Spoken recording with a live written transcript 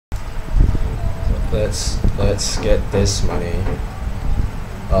let's get this money.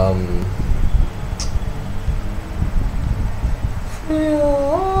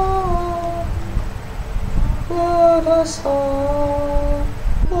 Let us all.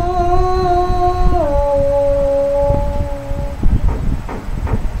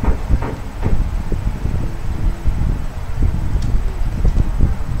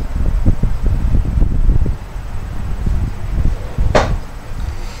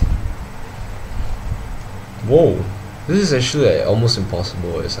 Whoa, this is actually like almost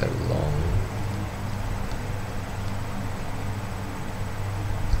impossible. It's like long.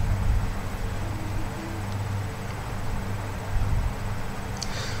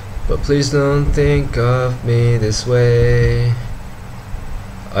 But please don't think of me this way.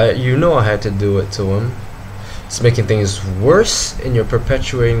 You know I had to do it to him. It's making things worse, and you're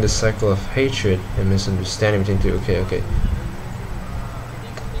perpetuating the cycle of hatred and misunderstanding between two. Okay.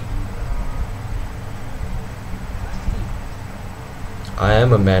 I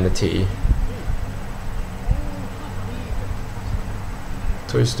am a manatee.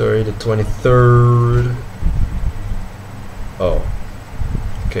 Toy Story the 23rd. Oh.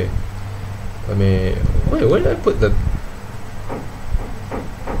 Okay. Let me wait, where did I put the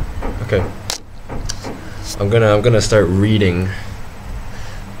okay. I'm gonna start reading.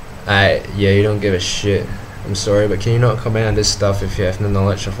 Yeah, you don't give a shit. I'm sorry, but can you not comment on this stuff if you have no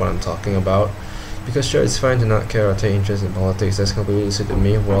knowledge of what I'm talking about? Because sure, it's fine to not care or take interest in politics. That's completely suited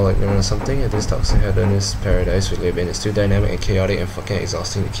me. We're all ignorant of something. It is toxic hedonist paradise we live in. It's too dynamic and chaotic and fucking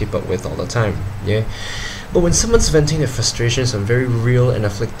exhausting to keep up with all the time. Yeah. But when someone's venting their frustrations on very real and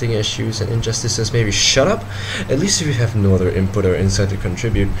afflicting issues and injustices, maybe shut up. At least if you have no other input or insight to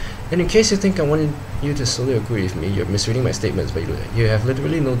contribute. And in case you think I wanted you to solely agree with me, you're misreading my statements, but you have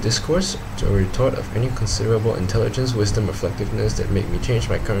literally no discourse or retort of any considerable intelligence, wisdom, reflectiveness that make me change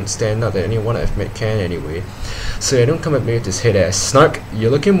my current stand. Not that anyone I've met can anyway. So yeah, don't come at me with this head-ass snark.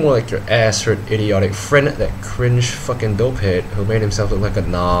 You're looking more like your ass-hurt idiotic friend, that cringe fucking dopehead who made himself look like a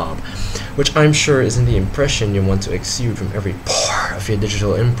knob. Which I'm sure isn't the impression you want to exude from every pore of your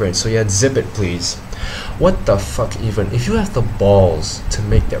digital imprint. So yeah, zip it please. What the fuck even? If you have the balls to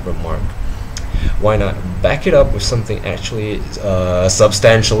make that remark, why not back it up with something actually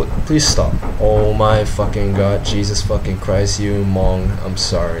substantial? Please stop. Oh my fucking god, Jesus fucking Christ, you mong. I'm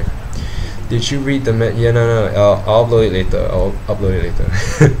sorry. Did you read the yeah, no, I'll upload it later. I'll upload it later.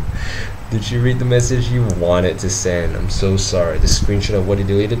 Did you read the message you wanted to send? I'm so sorry. The screenshot of what he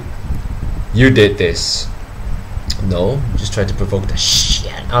deleted? You did this. No, just tried to provoke the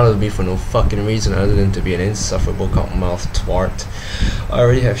shit out of me for no fucking reason other than to be an insufferable cottonmouth twat. I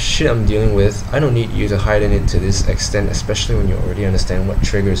already have shit I'm dealing with. I don't need you to heighten it to this extent, especially when you already understand what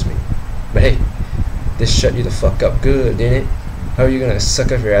triggers me. But hey, this shut you the fuck up good, didn't it? How are you gonna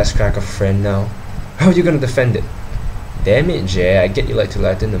suck off your ass crack a friend now? How are you gonna defend it? Damn it, Jay, I get you like to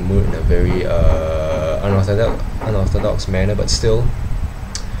lighten the mood in a very unorthodox manner, but still.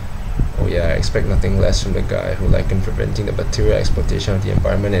 Oh yeah, I expect nothing less from the guy who likened preventing the bacterial exploitation of the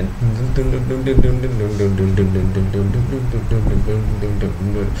environment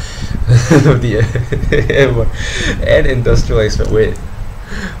and industrial expert. Wait,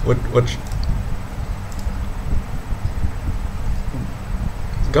 what?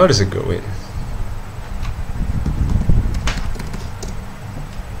 God is a good wait.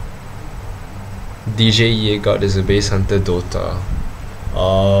 DJ Ye God is a base hunter Dota.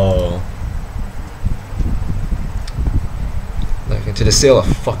 Oh. Like into the sale of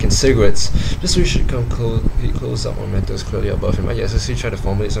fucking cigarettes. Just so we should come close up on matters clearly above him. I guess he tried to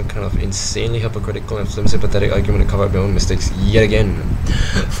formulate some kind of insanely hypocritical and flimsy pathetic argument to cover up their own mistakes yet again.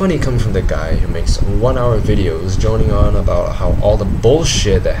 Funny coming from the guy who makes 1-hour videos droning on about how all the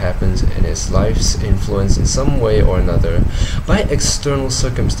bullshit that happens in his life's influenced in some way or another by external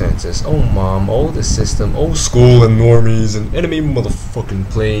circumstances. Oh mom, oh the system, oh school and normies and enemy motherfucking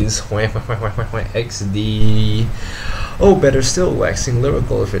planes. XD. Oh, better still, waxing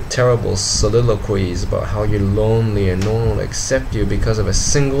lyrical with your terrible soliloquies about how you're lonely and no one will accept you because of a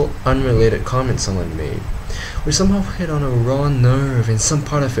single unrelated comment someone made. Which somehow hit on a raw nerve in some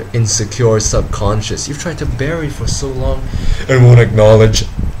part of your insecure subconscious you've tried to bury for so long and won't acknowledge.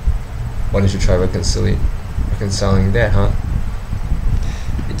 Why don't you try reconciling that, huh?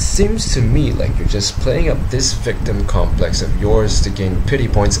 It seems to me like you're just playing up this victim complex of yours to gain pity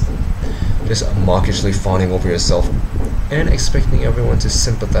points, just mawkishly fawning over yourself and expecting everyone to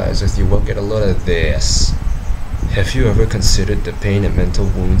sympathize with you will get a lot of this. Have you ever considered the pain and mental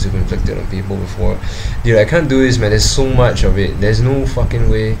wounds you've inflicted on people before? Dude, I can't do this, man. There's so much of it. There's no fucking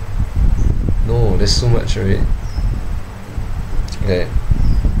way. No, there's so much of it. Okay.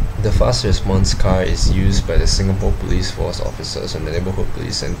 The fast response car is used by the Singapore Police Force officers and the neighborhood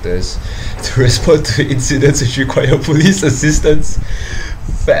police centers to respond to incidents which require police assistance.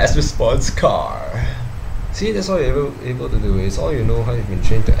 Fast response car. See, that's all you're able to do. It's all you know, how you've been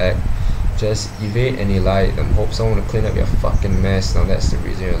trained to act. Just evade any light and hope someone will clean up your fucking mess. Now that's the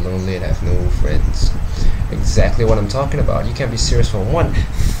reason you're lonely and have no friends. Exactly what I'm talking about. You can't be serious for 1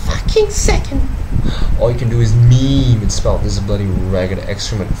 fucking second. All you can do is meme and spout this bloody ragged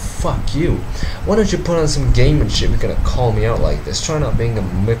excrement. Fuck you. Why don't you put on some game and shit? You're gonna call me out like this. Try not being a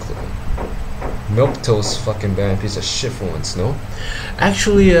milquetoast fucking barren piece of shit for once, no?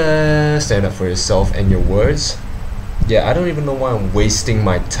 Actually, stand up for yourself and your words. Yeah, I don't even know why I'm wasting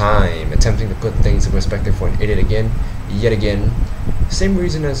my time attempting to put things in perspective for an idiot again, yet again. Same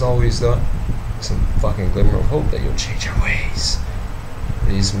reason as always though. Some fucking glimmer of hope that you'll change your ways.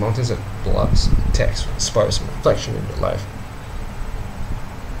 These mountains of blocks and text will inspire some reflection in your life.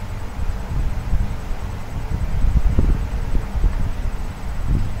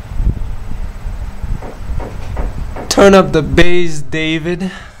 Turn up the bass,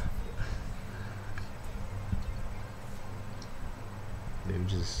 David. Maybe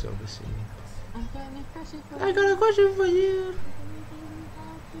just so the scene. I got a question for you.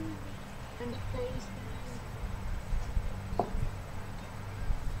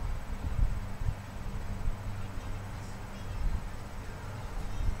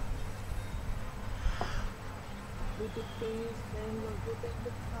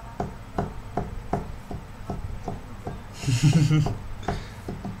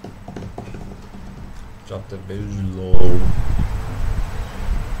 Drop the bass low.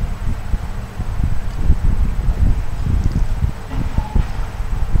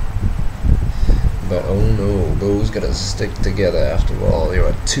 But oh no, those gotta stick together after all. You're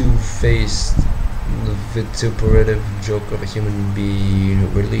a two-faced, vituperative joke of a human being who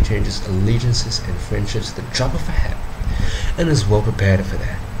readily changes allegiances and friendships at the drop of a hat, and is well prepared for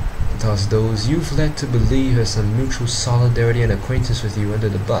that. Toss those you've led to believe have some mutual solidarity and acquaintance with you under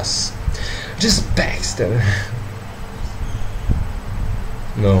the bus. Just backstab.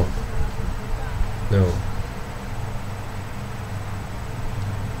 No. No.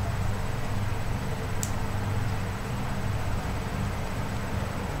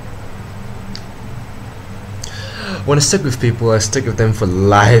 When I stick with people, I stick with them for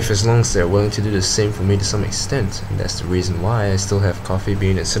life, as long as they're willing to do the same for me to some extent. And that's the reason why I still have Coffee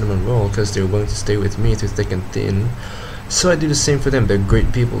Bean and Cinnamon Roll, because they're willing to stay with me through thick and thin. So I do the same for them. They're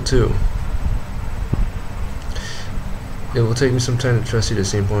great people too. It will take me some time to trust you the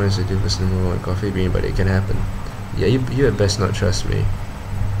same point as I do for Cinnamon Roll and Coffee Bean, but it can happen. Yeah, you had best not trust me.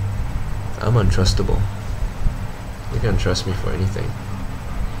 I'm untrustable. You can't trust me for anything.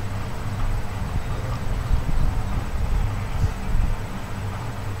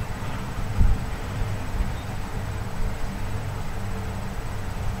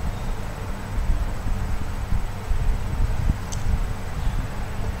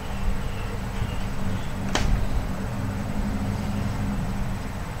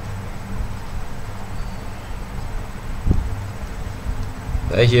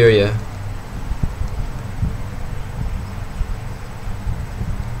 I hear ya.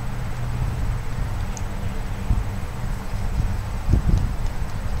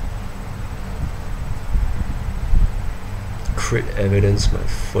 Crit evidence, my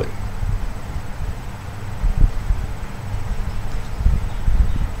foot.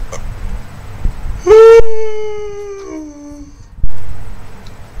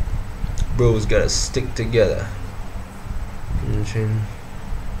 Bros gotta stick together.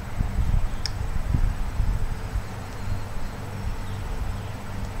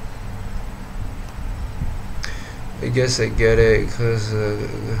 I guess I get it, because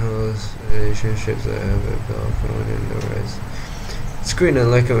relationships I have with Falcon and the rest. It's great and I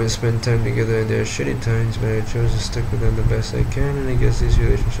like it when we spend time together, and there are shitty times, but I chose to stick with them the best I can, and I guess these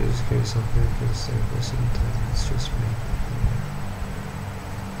relationships can be something I can stand for sometimes. It's just me.